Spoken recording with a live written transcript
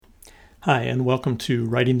Hi, and welcome to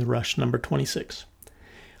Writing the Rush number 26.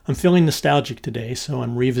 I'm feeling nostalgic today, so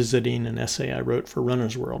I'm revisiting an essay I wrote for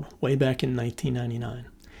Runner's World way back in 1999.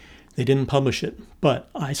 They didn't publish it, but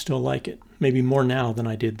I still like it, maybe more now than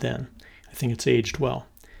I did then. I think it's aged well.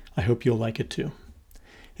 I hope you'll like it too.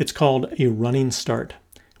 It's called A Running Start.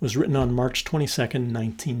 It was written on March 22nd,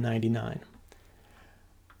 1999.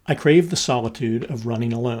 I crave the solitude of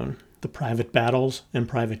running alone, the private battles and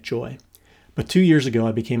private joy. But 2 years ago,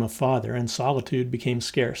 I became a father, and solitude became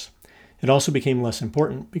scarce. It also became less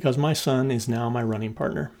important because my son is now my running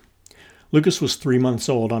partner. Lucas was 3 months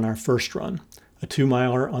old on our first run, a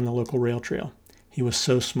 2-miler on the local rail trail. He was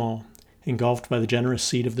so small, engulfed by the generous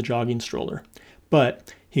seat of the jogging stroller.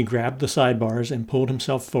 But he grabbed the sidebars and pulled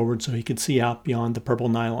himself forward so he could see out beyond the purple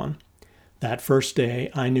nylon. That first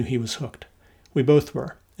day, I knew he was hooked. We both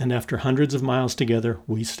were, and after hundreds of miles together,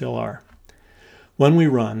 we still are. When we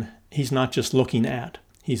run, he's not just looking at,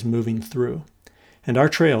 he's moving through. And our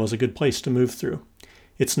trail is a good place to move through.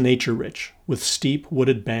 It's nature-rich, with steep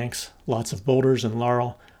wooded banks, lots of boulders and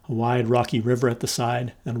laurel, a wide rocky river at the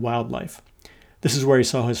side, and wildlife. This is where he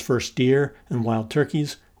saw his first deer and wild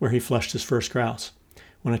turkeys, where he flushed his first grouse.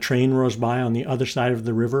 When a train roars by on the other side of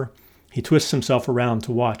the river, he twists himself around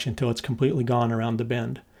to watch until it's completely gone around the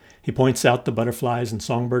bend. He points out the butterflies and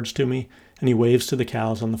songbirds to me, and he waves to the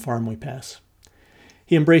cows on the farm we pass.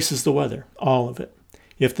 He embraces the weather, all of it.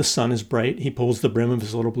 If the sun is bright, he pulls the brim of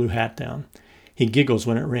his little blue hat down. He giggles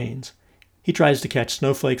when it rains. He tries to catch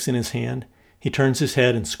snowflakes in his hand. He turns his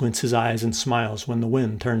head and squints his eyes and smiles when the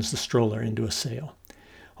wind turns the stroller into a sail.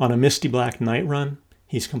 On a misty-black night run,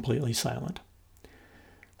 he's completely silent.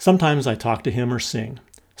 Sometimes I talk to him or sing.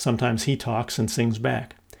 Sometimes he talks and sings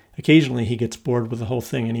back. Occasionally he gets bored with the whole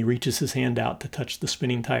thing and he reaches his hand out to touch the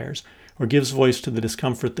spinning tires or gives voice to the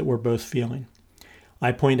discomfort that we're both feeling.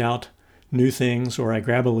 I point out new things, or I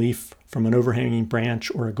grab a leaf from an overhanging branch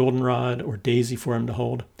or a goldenrod or daisy for him to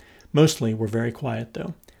hold. Mostly we're very quiet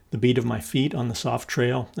though. The beat of my feet on the soft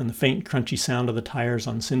trail and the faint crunchy sound of the tires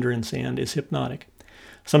on cinder and sand is hypnotic.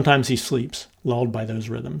 Sometimes he sleeps, lulled by those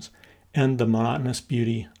rhythms, and the monotonous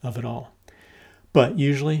beauty of it all. But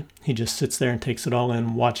usually he just sits there and takes it all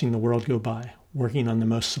in, watching the world go by, working on the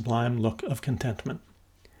most sublime look of contentment.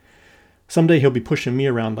 Someday he'll be pushing me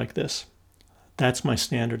around like this. That's my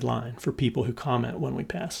standard line for people who comment when we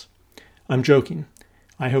pass. I'm joking.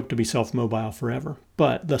 I hope to be self-mobile forever,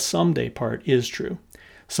 but the someday part is true.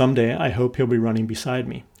 Someday I hope he'll be running beside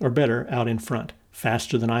me, or better, out in front,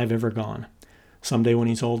 faster than I've ever gone. Someday when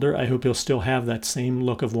he's older, I hope he'll still have that same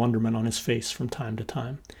look of wonderment on his face from time to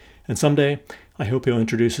time. And someday, I hope he'll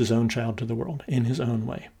introduce his own child to the world in his own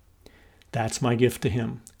way. That's my gift to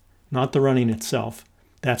him. Not the running itself.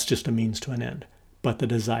 That's just a means to an end. But the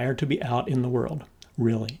desire to be out in the world,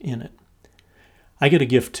 really in it. I get a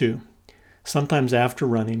gift too. Sometimes after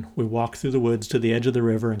running, we walk through the woods to the edge of the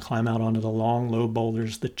river and climb out onto the long, low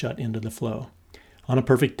boulders that jut into the flow. On a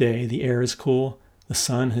perfect day, the air is cool, the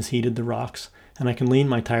sun has heated the rocks, and I can lean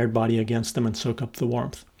my tired body against them and soak up the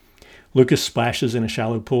warmth. Lucas splashes in a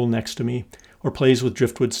shallow pool next to me, or plays with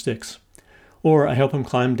driftwood sticks. Or I help him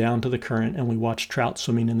climb down to the current and we watch trout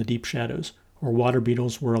swimming in the deep shadows, or water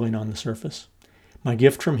beetles whirling on the surface. My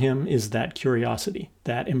gift from him is that curiosity,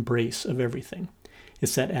 that embrace of everything.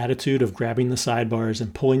 It's that attitude of grabbing the sidebars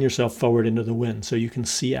and pulling yourself forward into the wind so you can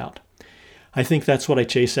see out. I think that's what I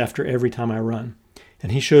chase after every time I run,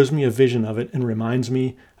 and he shows me a vision of it and reminds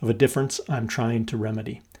me of a difference I'm trying to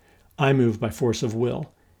remedy. I move by force of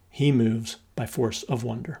will. He moves by force of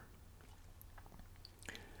wonder.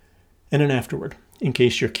 And an afterword. In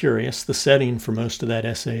case you're curious, the setting for most of that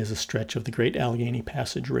essay is a stretch of the Great Allegheny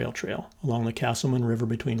Passage Rail Trail along the Castleman River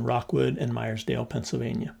between Rockwood and Myersdale,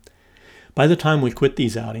 Pennsylvania. By the time we quit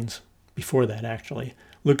these outings, before that actually,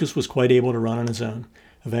 Lucas was quite able to run on his own.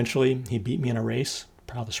 Eventually, he beat me in a race,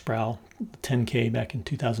 Proud to Sproul, 10K back in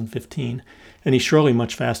 2015, and he's surely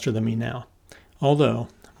much faster than me now. Although,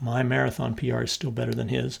 my marathon PR is still better than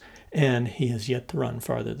his, and he has yet to run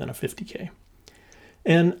farther than a 50K.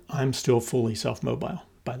 And I'm still fully self-mobile,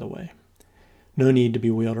 by the way. No need to be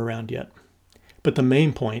wheeled around yet. But the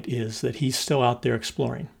main point is that he's still out there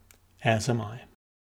exploring, as am I.